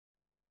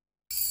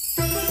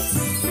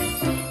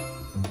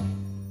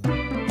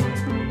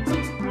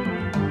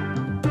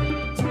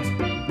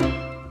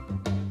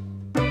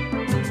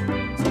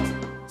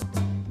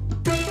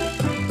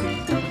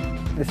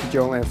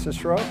Joe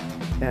Lancistro,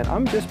 and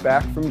I'm just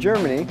back from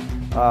Germany,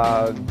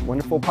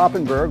 wonderful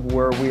Papenburg,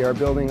 where we are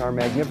building our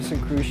magnificent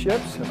cruise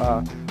ships.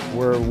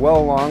 We're well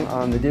along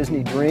on the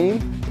Disney Dream.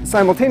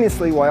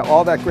 Simultaneously, while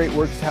all that great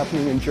work is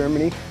happening in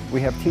Germany,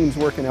 we have teams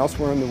working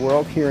elsewhere in the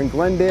world. Here in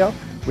Glendale,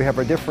 we have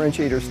our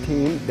differentiators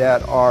team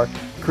that are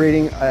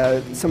creating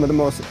some of the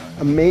most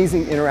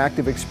amazing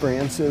interactive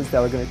experiences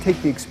that are going to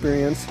take the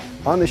experience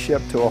on the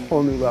ship to a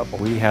whole new level.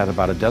 We had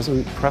about a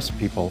dozen press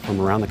people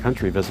from around the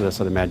country visit us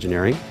at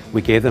Imagineering.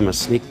 We gave them a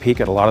sneak peek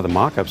at a lot of the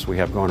mock-ups we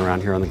have going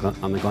around here on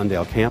the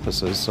Glendale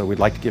campuses, so we'd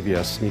like to give you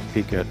a sneak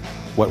peek at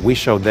what we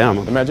showed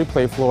them. The Magic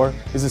Play Floor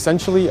is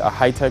essentially a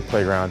high-tech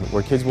playground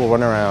where kids will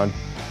run around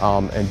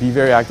and be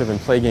very active and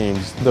play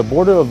games. The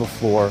border of the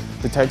floor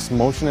detects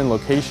motion and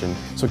location,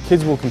 so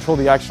kids will control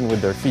the action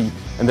with their feet,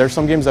 and there are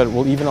some games that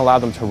will even allow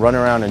them to run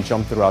around and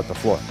jump throughout the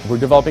floor. We're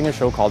developing a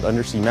show called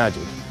Undersea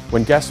Magic.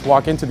 When guests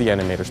walk into the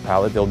animator's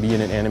palette, they'll be in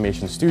an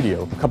animation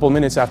studio. A couple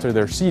minutes after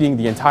their seating,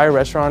 the entire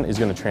restaurant is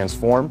going to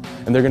transform,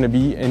 and they're going to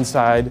be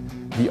inside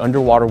the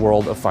underwater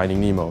world of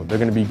Finding Nemo. They're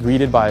going to be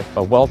greeted by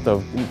a wealth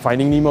of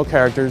Finding Nemo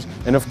characters,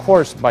 and of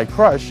course by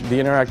Crush, the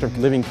interactive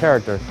living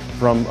character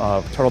from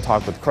Turtle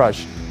Talk with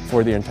Crush,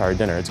 for the entire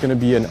dinner. It's going to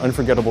be an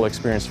unforgettable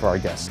experience for our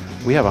guests.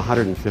 We have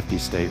 150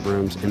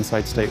 staterooms,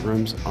 inside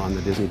staterooms on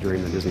the Disney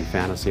Dream, the Disney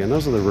Fantasy, and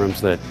those are the rooms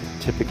that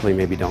typically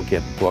maybe don't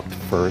get booked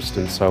first,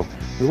 and so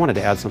we wanted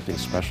to add something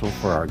special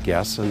for our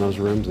guests in those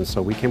rooms, and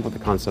so we came up with the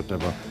concept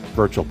of a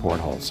virtual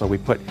porthole. So we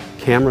put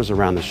cameras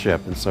around the ship,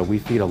 and so we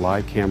feed a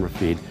live camera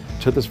feed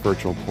to this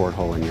virtual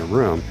porthole in your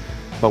room,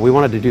 but we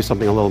wanted to do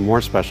something a little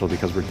more special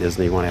because we're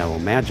Disney, we want to add a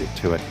little magic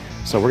to it.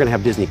 So we're going to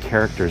have Disney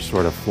characters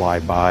sort of fly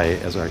by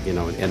as our,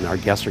 and our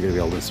guests are going to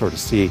be able to sort of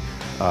see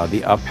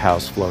the Up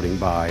House floating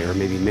by, or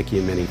maybe Mickey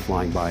and Minnie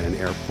flying by in an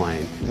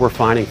airplane. We're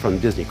finding from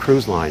Disney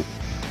Cruise Line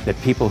that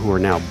people who are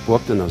now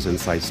booked in those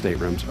inside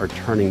staterooms are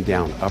turning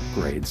down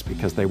upgrades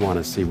because they want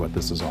to see what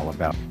this is all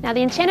about. Now,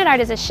 the Enchanted Art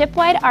is a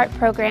ship-wide art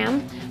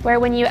program where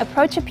when you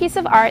approach a piece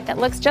of art that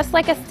looks just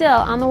like a still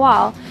on the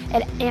wall,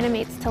 it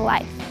animates to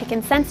life. It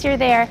can sense you're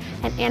there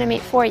and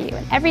animate for you.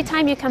 And every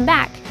time you come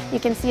back, you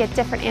can see a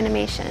different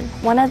animation.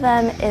 One of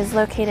them is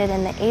located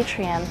in the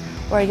atrium,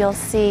 where you'll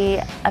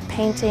see a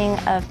painting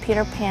of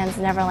Peter Pan's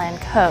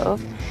Neverland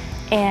Cove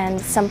and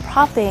some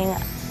propping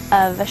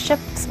of a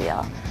ship's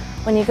wheel.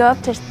 When you go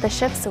up to the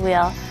ship's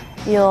wheel,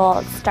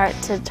 you'll start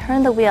to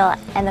turn the wheel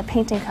and the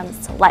painting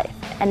comes to life.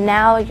 And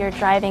now you're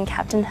driving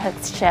Captain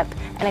Hook's ship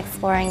and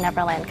exploring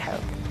Neverland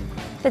Cove.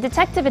 The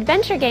Detective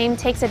Adventure game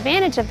takes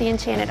advantage of the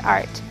Enchanted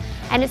Art.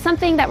 And it's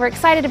something that we're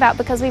excited about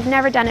because we've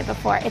never done it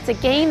before. It's a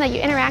game that you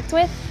interact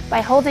with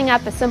by holding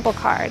up a simple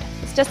card.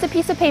 It's just a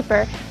piece of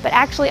paper, but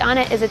actually on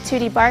it is a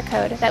 2D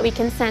barcode that we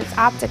can sense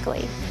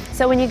optically.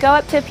 So when you go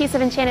up to a piece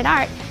of Enchanted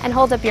Art and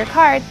hold up your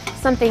card,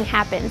 something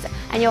happens.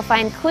 And you'll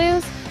find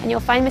clues, and you'll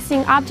find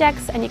missing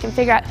objects, and you can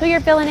figure out who your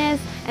villain is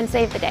and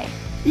save the day.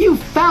 You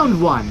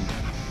found one!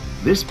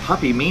 This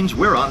puppy means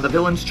we're on the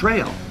villain's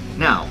trail.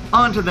 Now,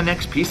 on to the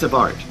next piece of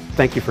art.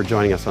 Thank you for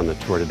joining us on the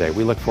tour today.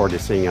 We look forward to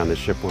seeing you on the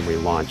ship when we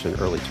launch in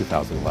early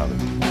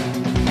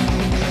 2011.